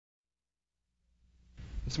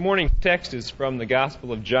This morning's text is from the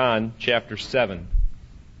Gospel of John, chapter 7.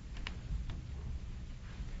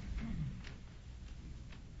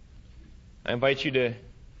 I invite you to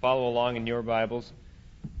follow along in your Bibles.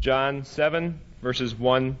 John 7, verses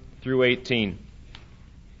 1 through 18.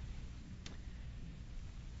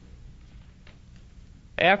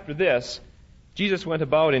 After this, Jesus went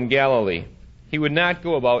about in Galilee. He would not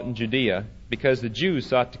go about in Judea, because the Jews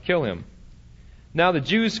sought to kill him. Now the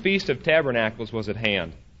Jews' feast of tabernacles was at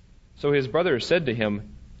hand. So his brothers said to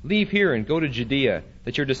him, "Leave here and go to Judea,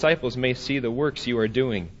 that your disciples may see the works you are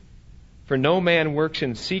doing. For no man works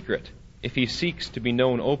in secret, if he seeks to be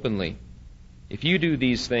known openly. If you do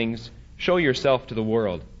these things, show yourself to the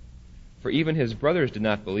world." For even his brothers did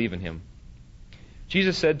not believe in him.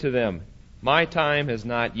 Jesus said to them, "My time has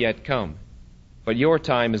not yet come, but your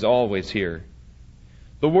time is always here.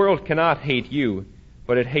 The world cannot hate you,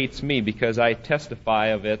 but it hates me because I testify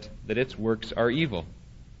of it that its works are evil.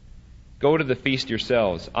 Go to the feast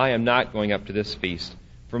yourselves. I am not going up to this feast,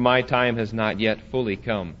 for my time has not yet fully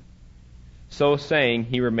come." So saying,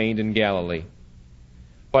 he remained in Galilee.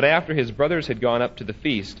 But after his brothers had gone up to the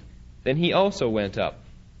feast, then he also went up,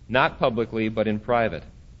 not publicly, but in private.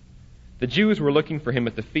 The Jews were looking for him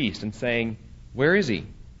at the feast and saying, "Where is he?"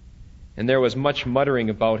 And there was much muttering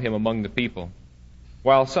about him among the people.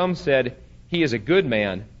 While some said, "He is a good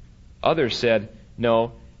man," others said,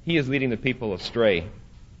 "No, he is leading the people astray."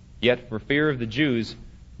 Yet for fear of the Jews,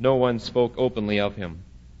 no one spoke openly of him.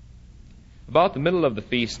 About the middle of the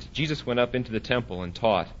feast, Jesus went up into the temple and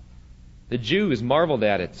taught. The Jews marveled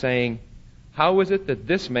at it, saying, "How is it that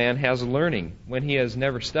this man has learning when he has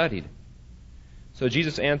never studied?" So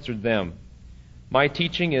Jesus answered them, "My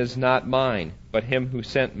teaching is not mine, but him who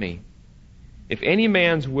sent me. If any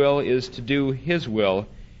man's will is to do his will,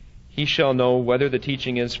 he shall know whether the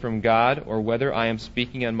teaching is from God or whether I am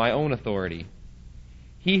speaking on my own authority.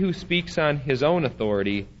 He who speaks on his own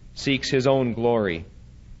authority seeks his own glory,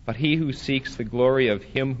 but he who seeks the glory of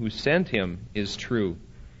him who sent him is true,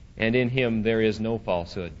 and in him there is no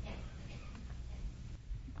falsehood."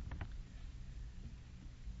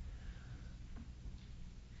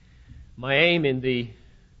 My aim in the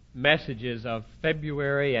messages of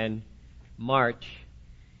February and March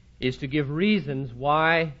is to give reasons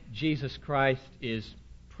why Jesus Christ is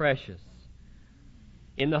precious,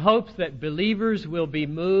 in the hopes that believers will be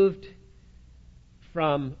moved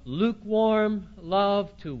from lukewarm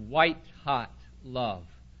love to white-hot love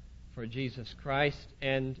for Jesus Christ,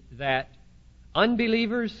 and that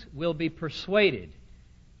unbelievers will be persuaded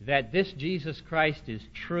that this Jesus Christ is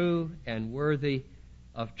true and worthy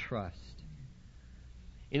of trust.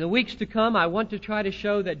 In the weeks to come, I want to try to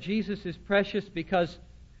show that Jesus is precious because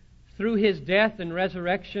through his death and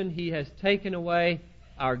resurrection, he has taken away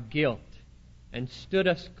our guilt and stood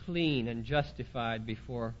us clean and justified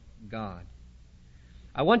before God.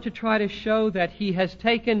 I want to try to show that he has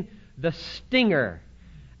taken the stinger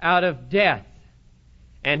out of death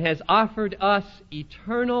and has offered us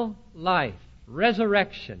eternal life,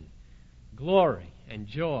 resurrection, glory, and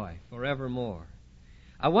joy forevermore.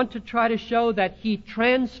 I want to try to show that he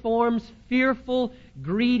transforms fearful,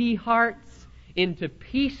 greedy hearts into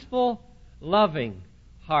peaceful, loving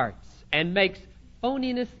hearts and makes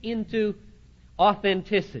phoniness into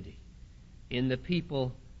authenticity in the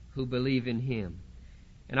people who believe in him.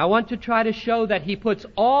 And I want to try to show that he puts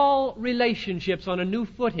all relationships on a new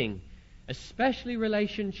footing, especially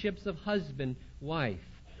relationships of husband,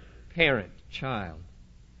 wife, parent, child.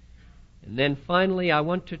 And then finally, I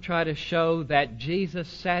want to try to show that Jesus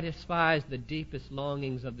satisfies the deepest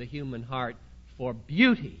longings of the human heart for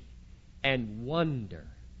beauty and wonder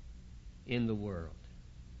in the world.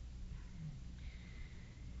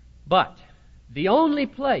 But the only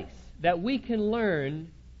place that we can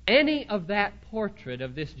learn any of that portrait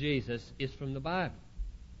of this Jesus is from the Bible.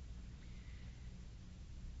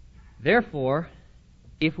 Therefore,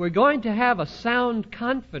 if we're going to have a sound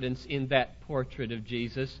confidence in that portrait of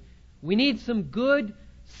Jesus, we need some good,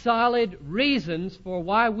 solid reasons for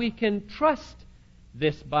why we can trust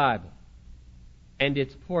this Bible and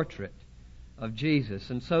its portrait of Jesus.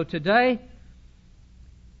 And so today,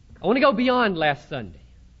 I want to go beyond last Sunday.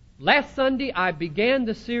 Last Sunday, I began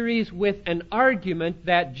the series with an argument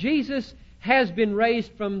that Jesus has been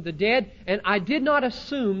raised from the dead, and I did not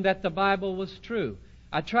assume that the Bible was true.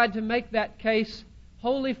 I tried to make that case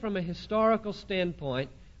wholly from a historical standpoint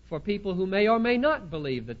for people who may or may not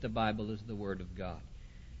believe that the Bible is the Word of God.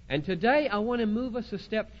 And today I want to move us a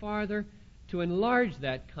step farther to enlarge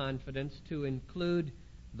that confidence to include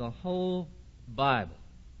the whole Bible.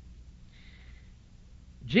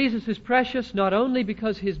 Jesus is precious not only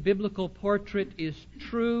because his biblical portrait is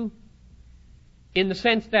true, in the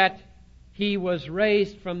sense that He was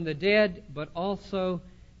raised from the dead, but also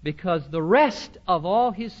because the rest of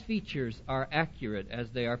all His features are accurate as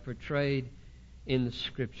they are portrayed in the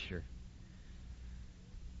Scripture.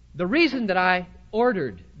 The reason that I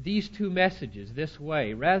ordered these two messages this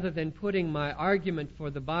way, rather than putting my argument for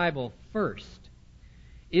the Bible first,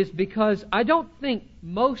 is because I don't think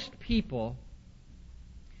most people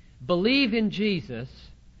believe in Jesus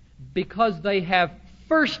because they have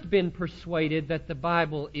first been persuaded that the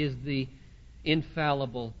Bible is the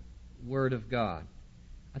infallible Word of God.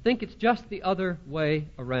 I think it's just the other way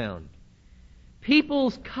around.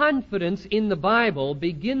 People's confidence in the Bible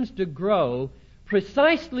begins to grow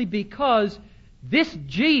precisely because this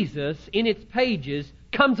Jesus in its pages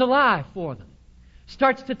comes alive for them,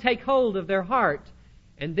 starts to take hold of their heart,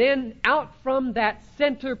 and then out from that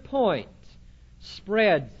center point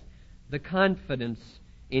spreads the confidence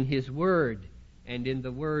in His Word and in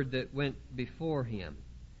the Word that went before Him.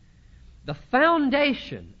 The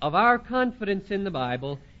foundation of our confidence in the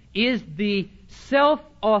Bible is the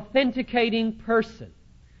self-authenticating person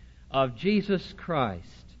of Jesus Christ.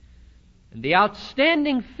 And the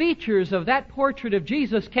outstanding features of that portrait of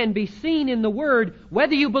Jesus can be seen in the Word,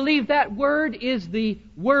 whether you believe that Word is the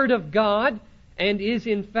Word of God and is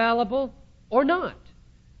infallible or not.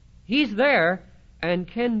 He's there and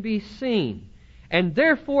can be seen. And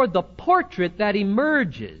therefore the portrait that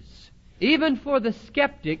emerges, even for the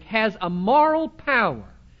skeptic, has a moral power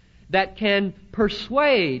that can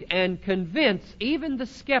persuade and convince even the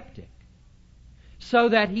skeptic, so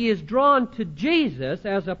that he is drawn to Jesus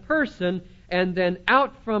as a person, and then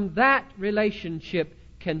out from that relationship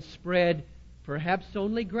can spread, perhaps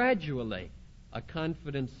only gradually, a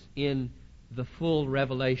confidence in the full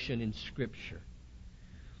revelation in Scripture.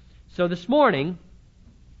 So this morning,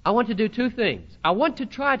 I want to do two things. I want to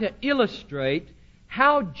try to illustrate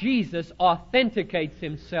how Jesus authenticates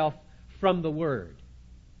Himself from the Word.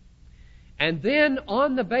 And then,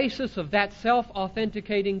 on the basis of that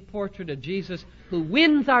self-authenticating portrait of Jesus who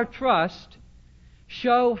wins our trust,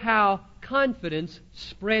 show how confidence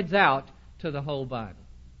spreads out to the whole Bible.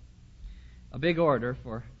 A big order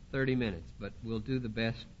for 30 minutes, but we'll do the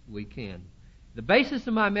best we can. The basis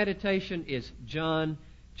of my meditation is John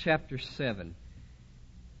chapter 7.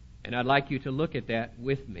 And I'd like you to look at that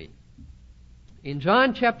with me. In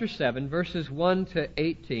John chapter 7, verses 1 to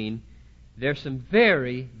 18, there's some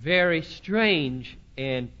very, very strange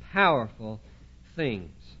and powerful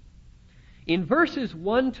things. In verses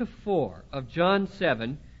 1 to 4 of John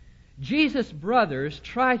 7, Jesus' brothers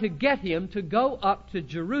try to get Him to go up to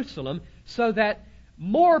Jerusalem so that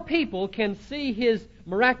more people can see His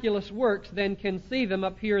miraculous works than can see them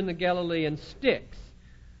up here in the Galilean sticks.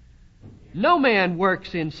 No man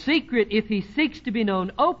works in secret if he seeks to be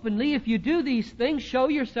known openly. If you do these things, show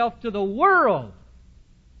yourself to the world.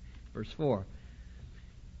 Verse 4.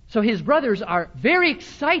 So His brothers are very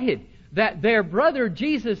excited that their brother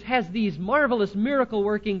Jesus has these marvelous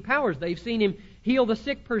miracle-working powers. They've seen Him heal the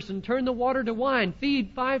sick person, turn the water to wine,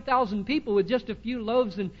 feed 5,000 people with just a few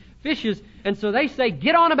loaves and fishes. And so they say,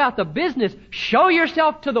 get on about the business. Show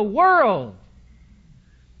yourself to the world.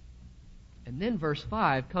 And then verse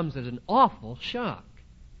 5 comes as an awful shock.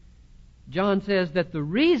 John says that the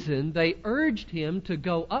reason they urged Him to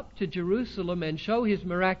go up to Jerusalem and show His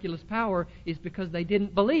miraculous power is because they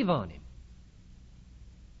didn't believe on Him.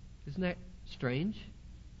 Isn't that strange?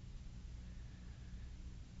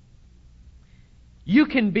 You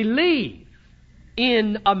can believe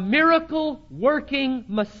in a miracle-working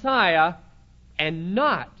Messiah and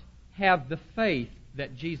not have the faith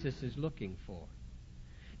that Jesus is looking for.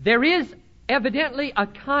 There is evidently a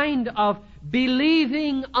kind of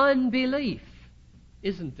believing unbelief,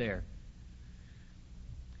 isn't there?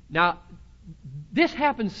 Now, this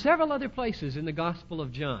happens several other places in the Gospel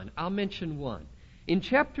of John. I'll mention one. In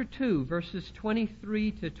chapter 2, verses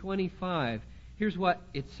 23 to 25, here's what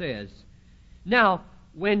it says. Now,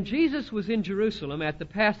 when Jesus was in Jerusalem at the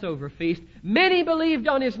Passover feast, many believed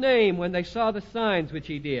on His name when they saw the signs which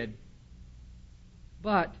He did.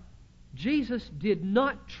 But Jesus did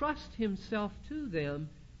not trust Himself to them,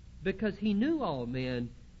 because He knew all men,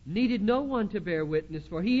 needed no one to bear witness,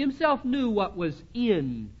 for He Himself knew what was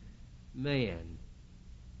in man.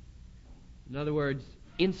 In other words,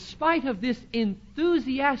 in spite of this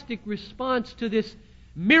enthusiastic response to this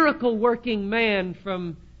miracle-working man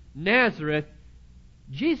from Nazareth,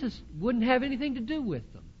 Jesus wouldn't have anything to do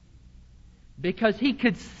with them, because He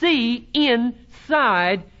could see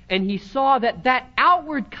inside. And He saw that that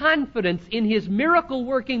outward confidence in His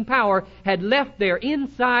miracle-working power had left their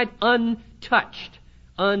inside untouched,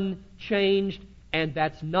 unchanged, and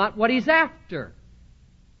that's not what He's after.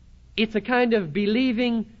 It's a kind of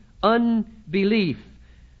believing unbelief.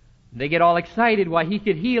 They get all excited. Why, He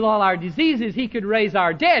could heal all our diseases. He could raise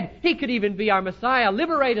our dead. He could even be our Messiah,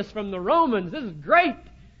 liberate us from the Romans. This is great.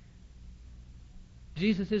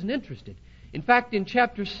 Jesus isn't interested. In fact, in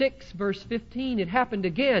chapter 6, verse 15, it happened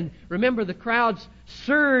again. Remember, the crowds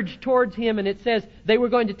surged towards Him, and it says they were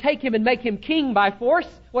going to take Him and make Him king by force.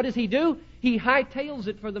 What does He do? He hightails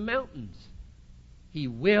it for the mountains. He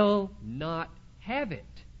will not have it.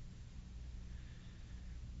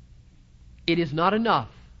 It is not enough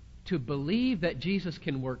to believe that Jesus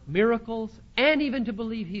can work miracles and even to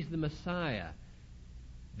believe He's the Messiah.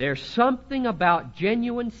 There's something about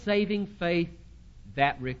genuine saving faith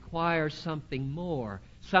that requires something more,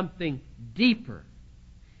 something deeper.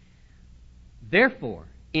 Therefore,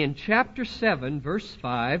 in chapter 7, verse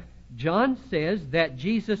 5, John says that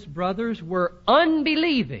Jesus' brothers were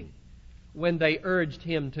unbelieving when they urged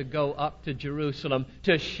Him to go up to Jerusalem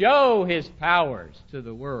to show His powers to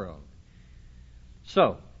the world.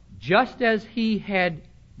 So, just as He had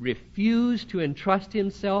refused to entrust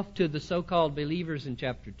Himself to the so-called believers in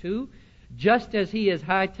chapter 2, just as He has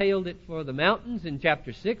hightailed it for the mountains in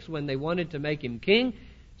chapter 6 when they wanted to make Him king,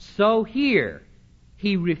 so here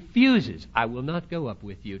He refuses. I will not go up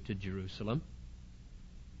with you to Jerusalem.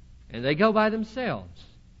 And they go by themselves.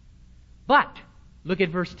 But, look at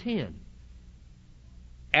verse 10.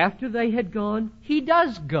 After they had gone, He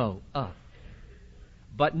does go up.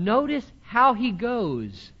 But notice how He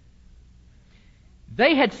goes.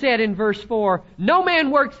 They had said in verse 4, no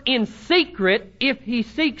man works in secret if he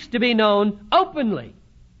seeks to be known openly.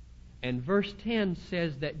 And verse 10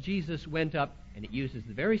 says that Jesus went up, and it uses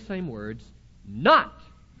the very same words, not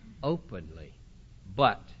openly,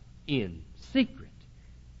 but in secret.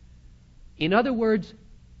 In other words,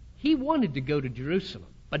 He wanted to go to Jerusalem,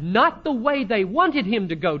 but not the way they wanted Him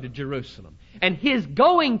to go to Jerusalem. And His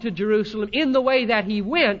going to Jerusalem in the way that He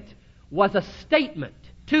went was a statement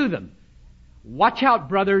to them. Watch out,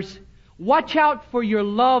 brothers. Watch out for your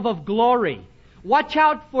love of glory. Watch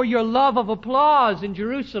out for your love of applause in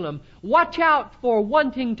Jerusalem. Watch out for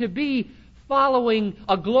wanting to be following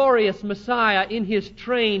a glorious Messiah in His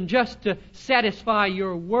train just to satisfy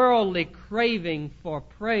your worldly craving for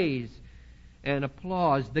praise and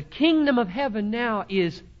applause. The kingdom of heaven now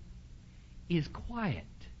is quiet.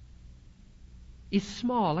 Is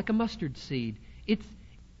small, like a mustard seed. It's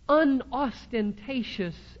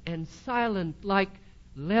unostentatious and silent, like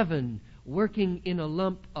leaven working in a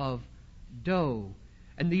lump of dough.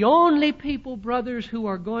 And the only people, brothers, who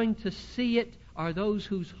are going to see it are those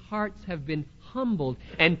whose hearts have been humbled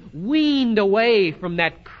and weaned away from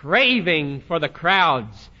that craving for the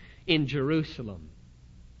crowds in Jerusalem.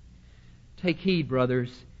 Take heed,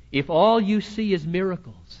 brothers, if all you see is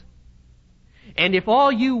miracles, and if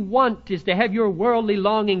all you want is to have your worldly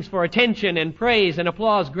longings for attention and praise and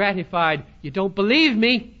applause gratified, you don't believe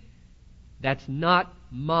me. That's not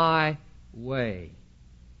my way.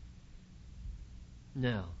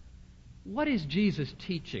 Now, what is Jesus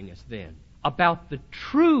teaching us then about the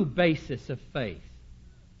true basis of faith?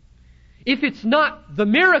 If it's not the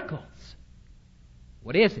miracles,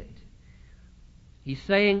 what is it? He's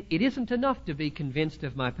saying, it isn't enough to be convinced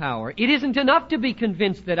of my power. It isn't enough to be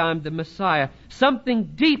convinced that I'm the Messiah.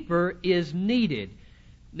 Something deeper is needed.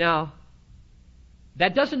 Now,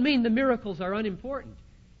 that doesn't mean the miracles are unimportant.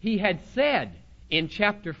 He had said in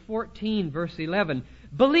chapter 14, verse 11,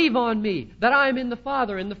 believe on me, that I am in the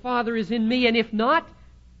Father, and the Father is in me, and if not,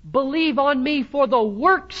 believe on me for the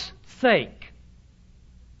work's sake.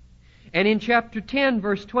 And in chapter 10,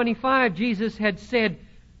 verse 25, Jesus had said,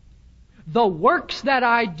 the works that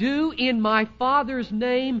I do in my Father's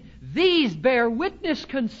name, these bear witness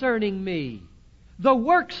concerning me. The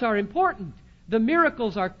works are important. The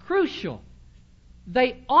miracles are crucial.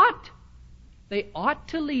 They ought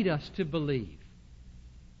to lead us to believe.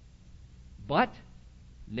 But,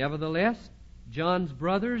 nevertheless, John's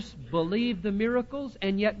brothers believed the miracles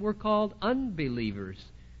and yet were called unbelievers.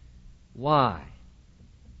 Why?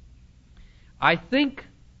 I think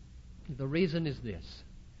the reason is this: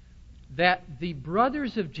 that the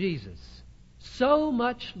brothers of Jesus, so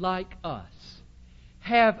much like us,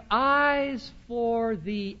 have eyes for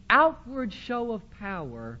the outward show of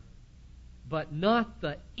power, but not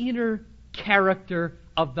the inner character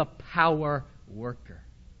of the power worker.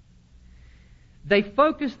 They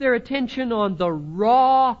focus their attention on the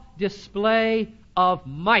raw display of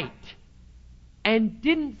might and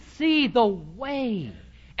didn't see the way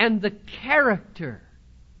and the character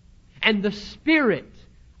and the spirit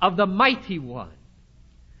of the mighty one.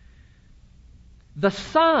 The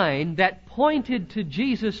sign that pointed to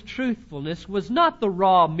Jesus' truthfulness was not the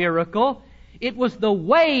raw miracle. It was the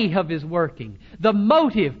way of His working, the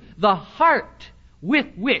motive, the heart with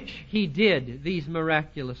which He did these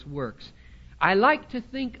miraculous works. I like to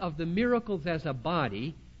think of the miracles as a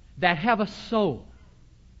body that have a soul.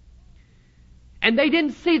 And they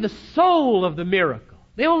didn't see the soul of the miracle.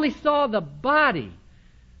 They only saw the body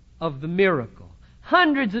of the miracle.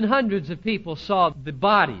 Hundreds and hundreds of people saw the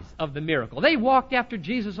bodies of the miracle. They walked after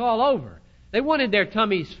Jesus all over. They wanted their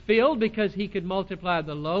tummies filled because He could multiply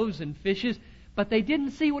the loaves and fishes, but they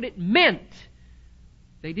didn't see what it meant.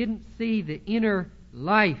 They didn't see the inner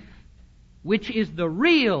life, which is the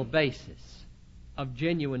real basis of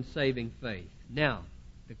genuine saving faith. Now,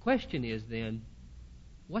 the question is then,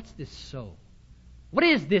 what's this soul? What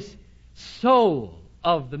is this soul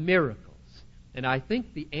of the miracles? And I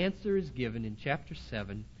think the answer is given in chapter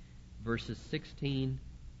 7, verses 16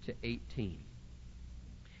 to 18.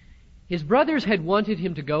 His brothers had wanted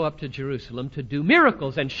Him to go up to Jerusalem to do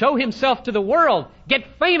miracles and show Himself to the world,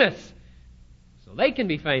 get famous, so they can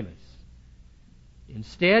be famous.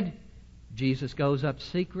 Instead, Jesus goes up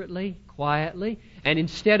secretly, quietly, and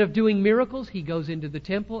instead of doing miracles, He goes into the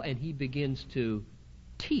temple and He begins to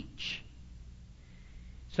teach.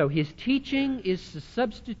 So His teaching is the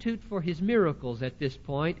substitute for His miracles at this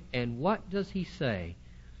point, and what does He say?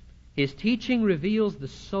 His teaching reveals the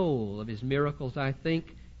soul of His miracles, I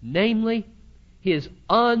think, namely, His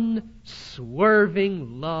unswerving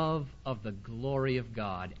love of the glory of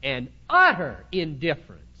God and utter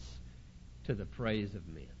indifference to the praise of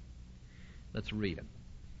men. Let's read them.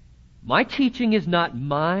 My teaching is not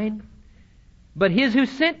mine, but His who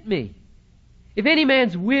sent me. If any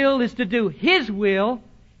man's will is to do His will,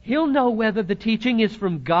 he'll know whether the teaching is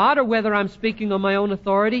from God or whether I'm speaking on my own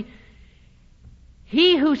authority.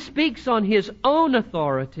 He who speaks on his own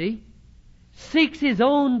authority seeks his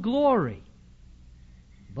own glory.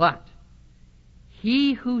 But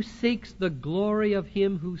he who seeks the glory of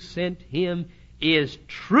Him who sent him is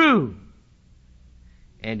true,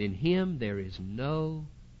 and in Him there is no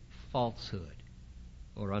falsehood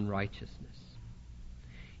or unrighteousness.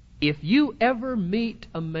 If you ever meet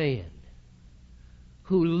a man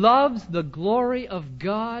who loves the glory of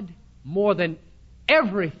God more than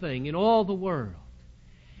everything in all the world,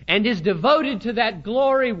 and is devoted to that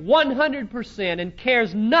glory 100% and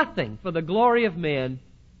cares nothing for the glory of man,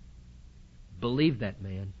 believe that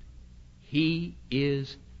man. He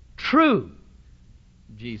is true,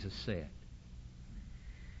 Jesus said.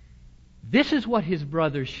 This is what His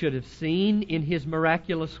brothers should have seen in His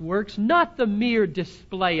miraculous works, not the mere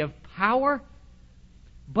display of power,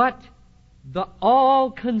 but the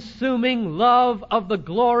all-consuming love of the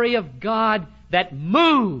glory of God that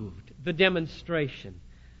moved the demonstration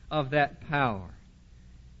of that power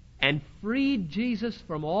and freed Jesus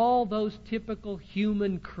from all those typical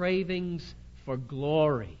human cravings for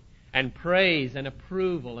glory and praise and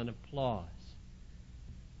approval and applause.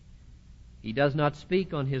 He does not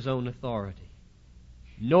speak on His own authority,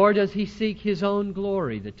 nor does He seek His own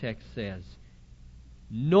glory, the text says.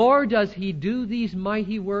 Nor does He do these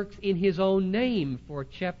mighty works in His own name, for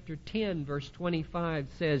chapter 10, verse 25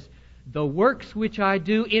 says, the works which I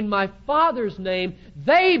do in my Father's name,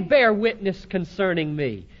 they bear witness concerning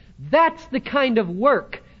me. That's the kind of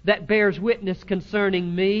work that bears witness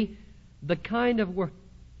concerning me, the kind of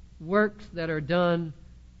works that are done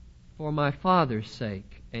for my Father's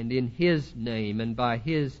sake and in His name and by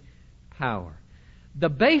His power. The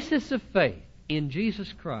basis of faith in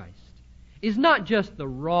Jesus Christ is not just the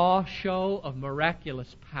raw show of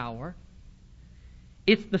miraculous power.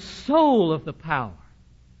 It's the soul of the power,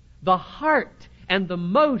 the heart and the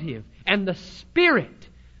motive and the spirit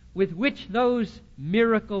with which those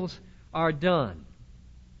miracles are done.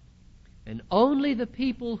 And only the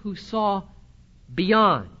people who saw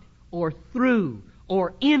beyond or through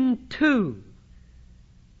or into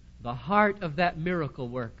the heart of that miracle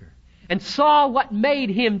worker and saw what made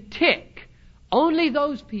him tick, only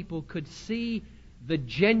those people could see the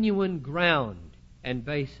genuine ground and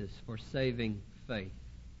basis for saving faith.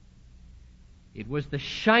 It was the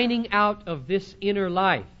shining out of this inner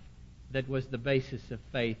life that was the basis of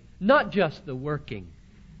faith, not just the working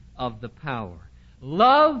of the power.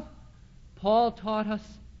 Love, Paul taught us,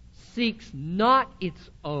 seeks not its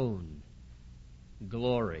own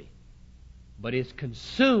glory, but is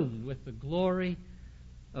consumed with the glory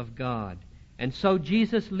of God. And so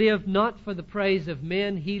Jesus lived not for the praise of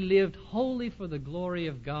men, He lived wholly for the glory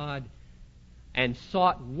of God and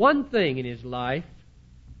sought one thing in His life,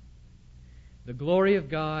 the glory of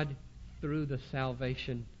God through the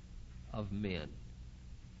salvation of men.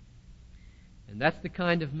 And that's the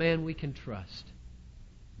kind of man we can trust.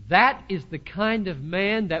 That is the kind of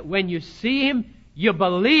man that when you see him, you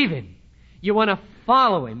believe him. You want to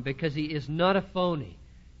follow Him because He is not a phony.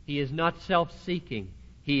 He is not self-seeking.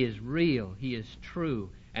 He is real. He is true.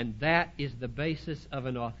 And that is the basis of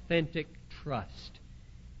an authentic trust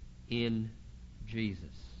in Jesus.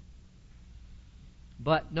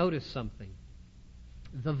 But notice something.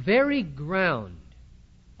 The very ground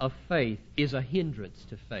of faith is a hindrance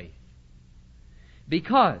to faith.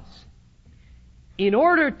 Because in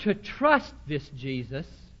order to trust this Jesus,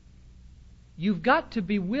 you've got to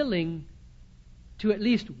be willing to at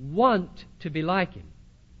least want to be like Him.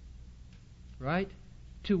 Right?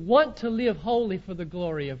 To want to live wholly for the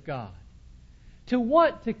glory of God. To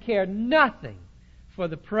want to care nothing for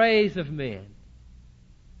the praise of men.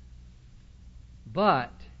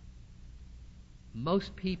 But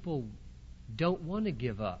most people don't want to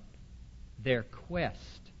give up their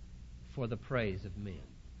quest for the praise of men.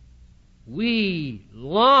 We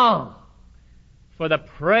long for the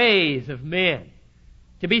praise of men.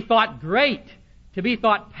 To be thought great, to be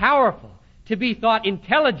thought powerful, to be thought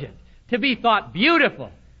intelligent, to be thought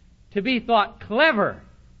beautiful, to be thought clever.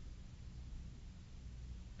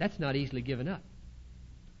 That's not easily given up.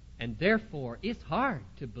 And therefore, it's hard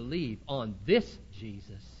to believe on this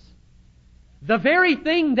Jesus. The very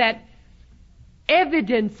thing that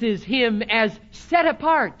evidences Him as set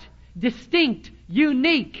apart, distinct,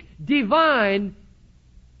 unique, divine,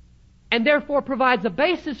 and therefore provides a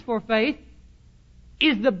basis for faith,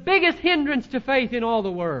 is the biggest hindrance to faith in all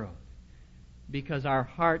the world. Because our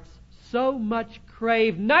hearts so much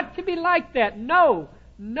crave not to be like that. No.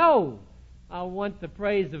 I want the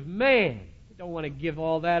praise of man. I don't want to give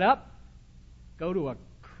all that up. Go to a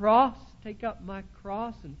cross, take up my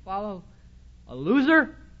cross and follow a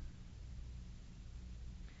loser.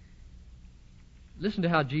 Listen to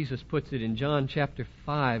how Jesus puts it in John chapter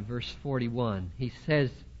 5, verse 41. He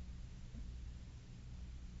says,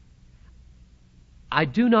 I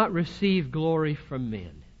do not receive glory from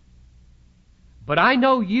men, but I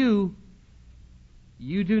know you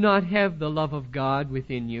do not have the love of God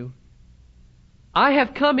within you. I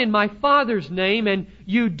have come in my Father's name, and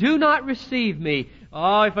you do not receive me.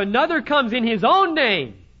 Oh, if another comes in his own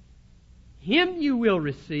name, him you will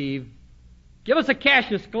receive. Give us a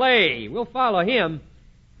Cassius Clay. We'll follow him.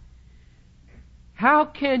 How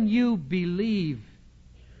can you believe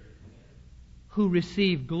who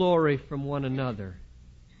receive glory from one another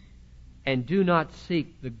and do not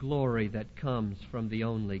seek the glory that comes from the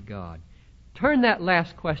only God? Turn that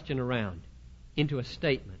last question around into a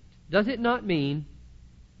statement. Does it not mean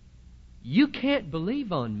you can't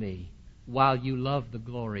believe on me while you love the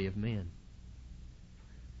glory of men?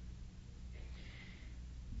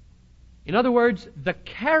 In other words, the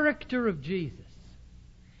character of Jesus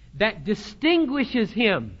that distinguishes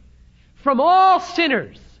Him from all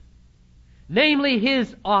sinners, namely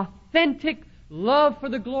His authentic love for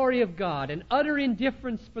the glory of God and utter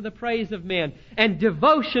indifference for the praise of men and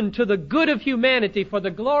devotion to the good of humanity for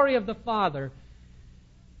the glory of the Father,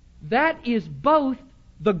 that is both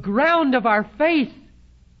the ground of our faith.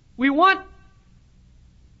 We want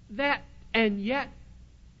that, and yet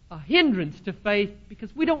a hindrance to faith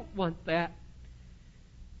because we don't want that.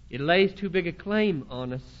 It lays too big a claim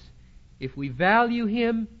on us. If we value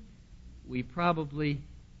Him, we probably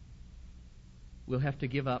will have to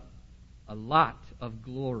give up a lot of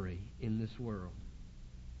glory in this world.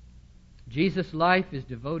 Jesus' life is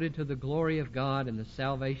devoted to the glory of God and the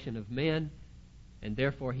salvation of men, and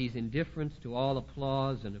therefore He's indifferent to all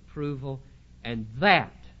applause and approval. And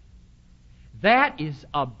that is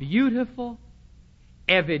a beautiful,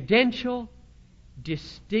 evidential,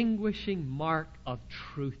 distinguishing mark of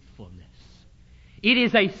truthfulness. It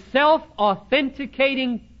is a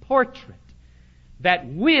self-authenticating portrait that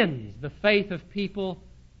wins the faith of people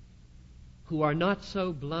who are not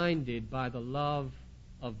so blinded by the love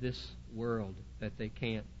of this world that they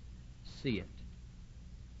can't see it.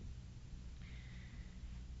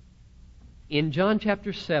 In John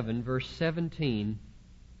chapter 7, verse 17,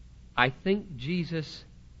 I think Jesus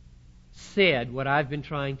said what I've been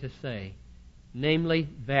trying to say, namely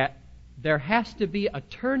that there has to be a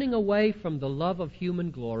turning away from the love of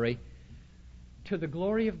human glory to the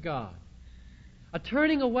glory of God. A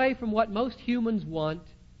turning away from what most humans want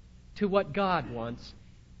to what God wants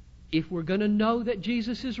if we're going to know that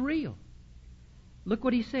Jesus is real. Look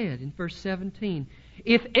what He said in verse 17.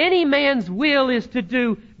 If any man's will is to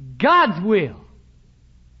do God's will,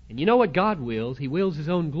 and you know what God wills? He wills His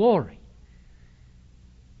own glory.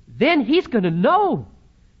 Then he's going to know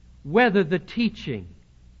whether the teaching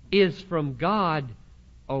is from God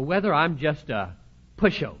or whether I'm just a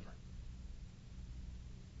pushover.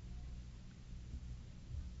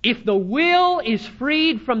 If the will is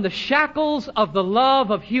freed from the shackles of the love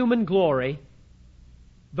of human glory,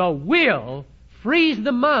 the will frees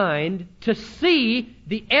the mind to see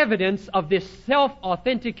the evidence of this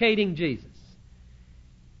self-authenticating Jesus.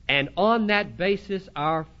 And on that basis,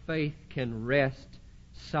 our faith can rest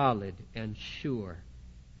solid and sure.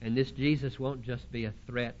 And this Jesus won't just be a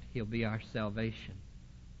threat, He'll be our salvation.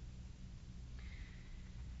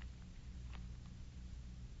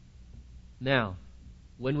 Now,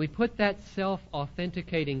 when we put that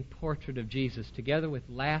self-authenticating portrait of Jesus together with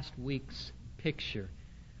last week's picture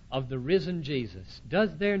of the risen Jesus, does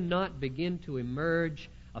there not begin to emerge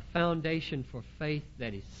a foundation for faith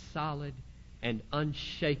that is solid and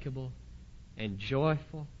unshakable and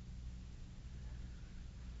joyful?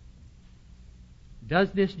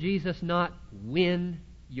 Does this Jesus not win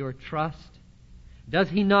your trust? Does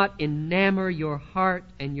He not enamor your heart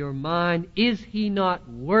and your mind? Is He not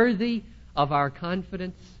worthy of our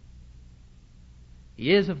confidence?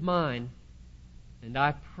 He is of mine, and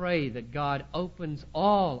I pray that God opens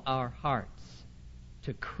all our hearts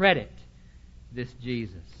to credit this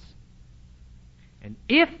Jesus. And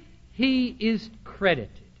if He is credited,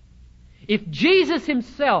 if Jesus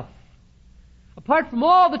Himself, apart from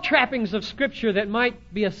all the trappings of Scripture that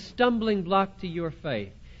might be a stumbling block to your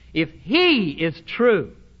faith, if He is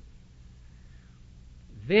true,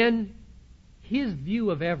 then His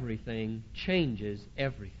view of everything changes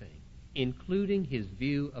everything, including His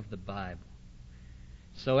view of the Bible.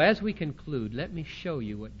 So as we conclude, let me show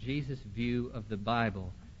you what Jesus' view of the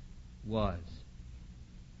Bible was.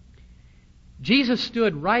 Jesus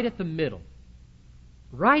stood right at the middle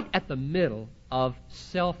of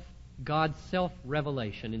God's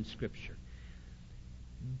self-revelation in Scripture.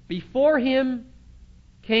 Before Him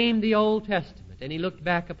came the Old Testament, and He looked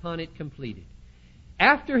back upon it completed.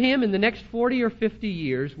 After Him, in the next 40 or 50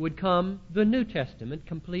 years, would come the New Testament,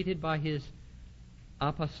 completed by His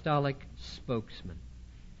apostolic spokesman.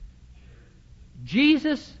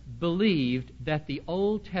 Jesus believed that the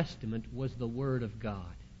Old Testament was the Word of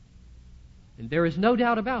God. And there is no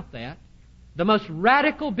doubt about that. The most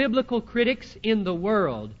radical biblical critics in the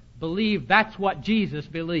world believe that's what Jesus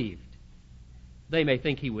believed. They may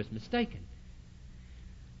think He was mistaken.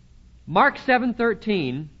 Mark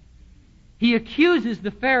 7:13, He accuses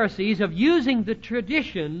the Pharisees of using the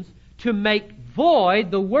traditions to make void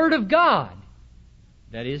the Word of God.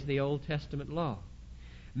 That is the Old Testament law.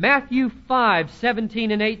 Matthew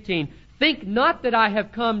 5:17 and 18, think not that I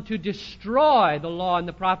have come to destroy the law and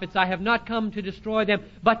the prophets. I have not come to destroy them,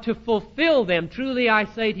 but to fulfill them. Truly I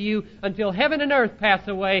say to you, until heaven and earth pass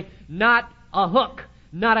away, not a hook,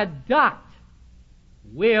 not a dot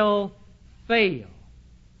will fail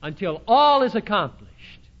until all is accomplished.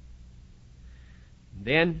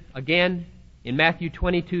 Then again, in Matthew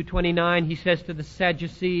 22:29, He says to the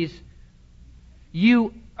Sadducees,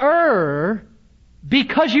 you err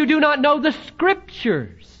because you do not know the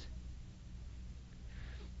Scriptures.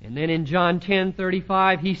 And then in John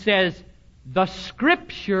 10:35, He says, the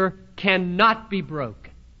Scripture cannot be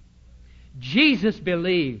broken. Jesus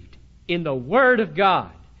believed in the Word of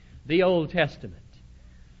God, the Old Testament.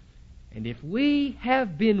 And if we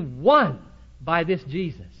have been won by this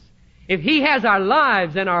Jesus, if He has our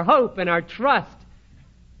lives and our hope and our trust,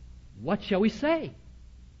 what shall we say?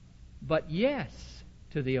 But yes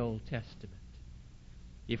to the Old Testament.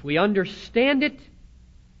 If we understand it,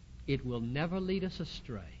 it will never lead us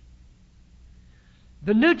astray.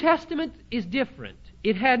 The New Testament is different.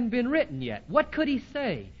 It hadn't been written yet. What could He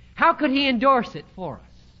say? How could He endorse it for us?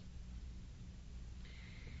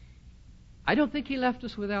 I don't think He left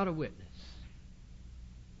us without a witness.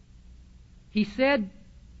 He said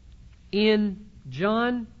in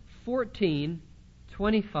John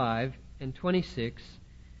 14:25 and 26,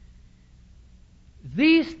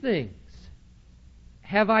 these things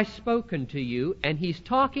have I spoken to you, and He's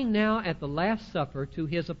talking now at the Last Supper to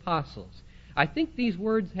His apostles. I think these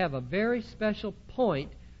words have a very special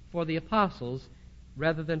point for the apostles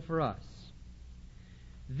rather than for us.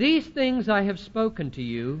 These things I have spoken to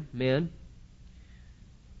you, men,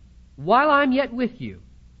 while I'm yet with you.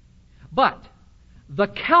 But the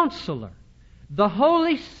Counselor, the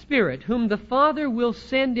Holy Spirit, whom the Father will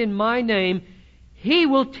send in my name, He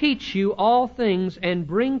will teach you all things and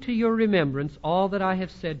bring to your remembrance all that I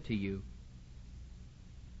have said to you.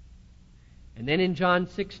 And then in John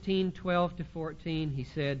 16:12-14, He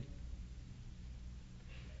said,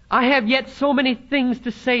 I have yet so many things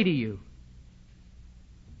to say to you,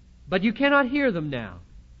 but you cannot hear them now.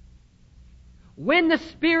 When the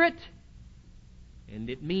Spirit, and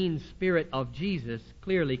it means Spirit of Jesus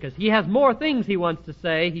clearly, because He has more things He wants to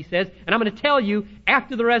say, He says, and I'm going to tell you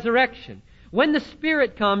after the resurrection. When the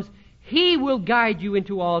Spirit comes, He will guide you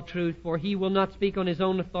into all truth, for He will not speak on His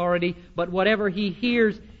own authority, but whatever He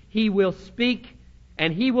hears, He will speak,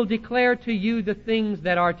 and He will declare to you the things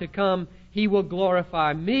that are to come. He will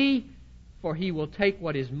glorify Me, for He will take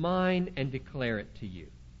what is mine and declare it to you.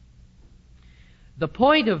 The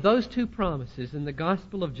point of those two promises in the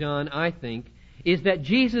Gospel of John, I think, is that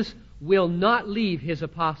Jesus will not leave His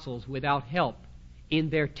apostles without help in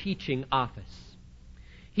their teaching office.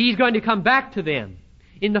 He's going to come back to them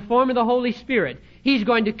in the form of the Holy Spirit. He's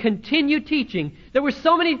going to continue teaching. There were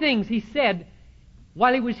so many things He said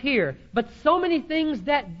while He was here, but so many things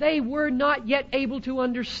that they were not yet able to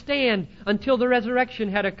understand until the resurrection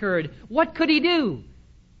had occurred. What could He do?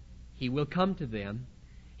 He will come to them.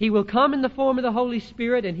 He will come in the form of the Holy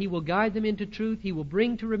Spirit, and He will guide them into truth. He will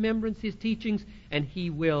bring to remembrance His teachings, and He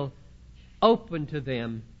will open to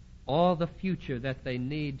them all the future that they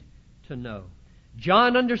need to know.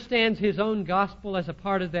 John understands his own gospel as a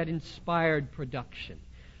part of that inspired production.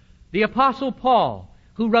 The Apostle Paul,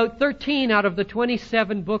 who wrote 13 out of the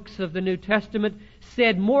 27 books of the New Testament,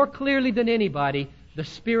 said more clearly than anybody, the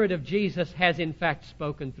Spirit of Jesus has in fact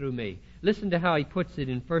spoken through me. Listen to how he puts it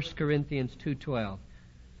in 1 Corinthians 2:12.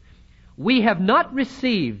 We have not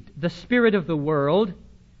received the spirit of the world,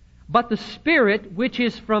 but the Spirit which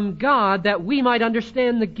is from God, that we might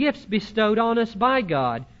understand the gifts bestowed on us by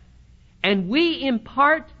God. And we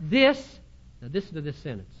impart this. Now listen to this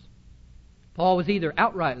sentence. Paul was either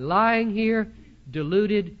outright lying here,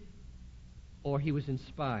 deluded, or he was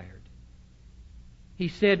inspired. He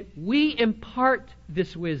said, we impart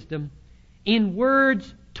this wisdom in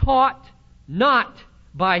words taught not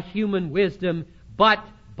by human wisdom, but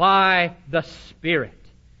by the Spirit,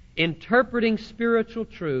 interpreting spiritual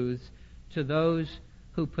truths to those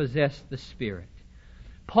who possess the Spirit.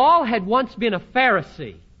 Paul had once been a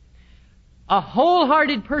Pharisee, a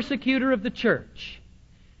wholehearted persecutor of the church,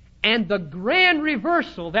 and the grand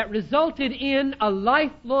reversal that resulted in a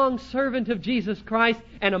lifelong servant of Jesus Christ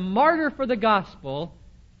and a martyr for the gospel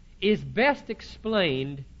is best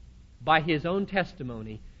explained by his own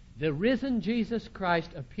testimony. The risen Jesus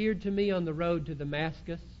Christ appeared to me on the road to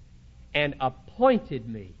Damascus and appointed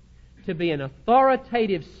me to be an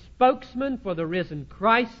authoritative spokesman for the risen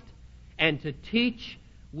Christ and to teach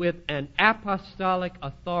with an apostolic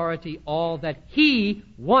authority all that He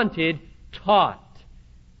wanted taught.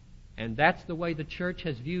 And that's the way the church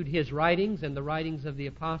has viewed his writings and the writings of the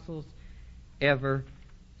apostles ever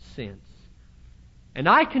since. And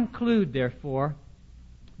I conclude, therefore,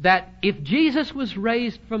 that if Jesus was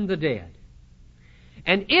raised from the dead,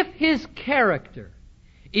 and if His character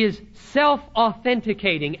is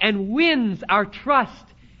self-authenticating and wins our trust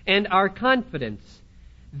and our confidence,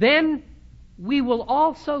 then we will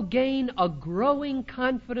also gain a growing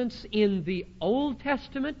confidence in the Old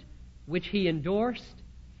Testament, which He endorsed,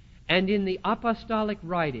 and in the apostolic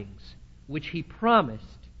writings, which He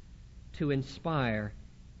promised to inspire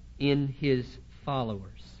in His followers.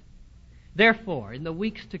 Therefore, in the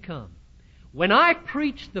weeks to come, when I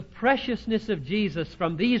preach the preciousness of Jesus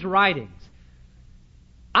from these writings,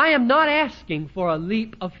 I am not asking for a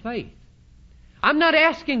leap of faith. I'm not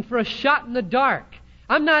asking for a shot in the dark.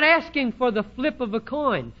 I'm not asking for the flip of a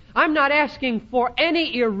coin. I'm not asking for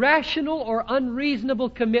any irrational or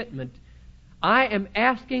unreasonable commitment. I am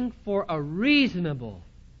asking for a reasonable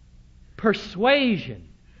persuasion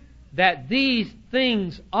that these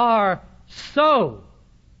things are so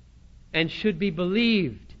and should be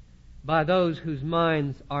believed by those whose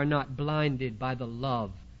minds are not blinded by the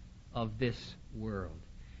love of this world.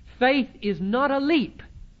 Faith is not a leap.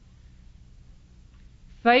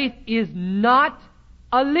 Faith is not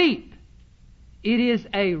a leap. It is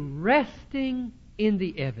a resting in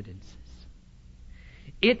the evidences.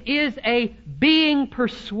 It is a being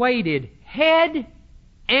persuaded, head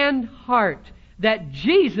and heart, that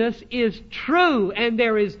Jesus is true and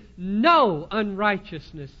there is no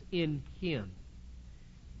unrighteousness in Him.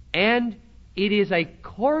 And it is a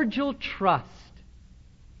cordial trust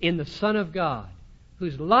in the Son of God,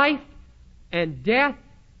 whose life and death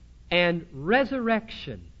and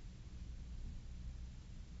resurrection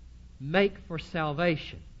make for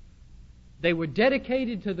salvation. They were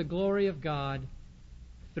dedicated to the glory of God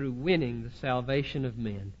through winning the salvation of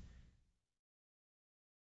men.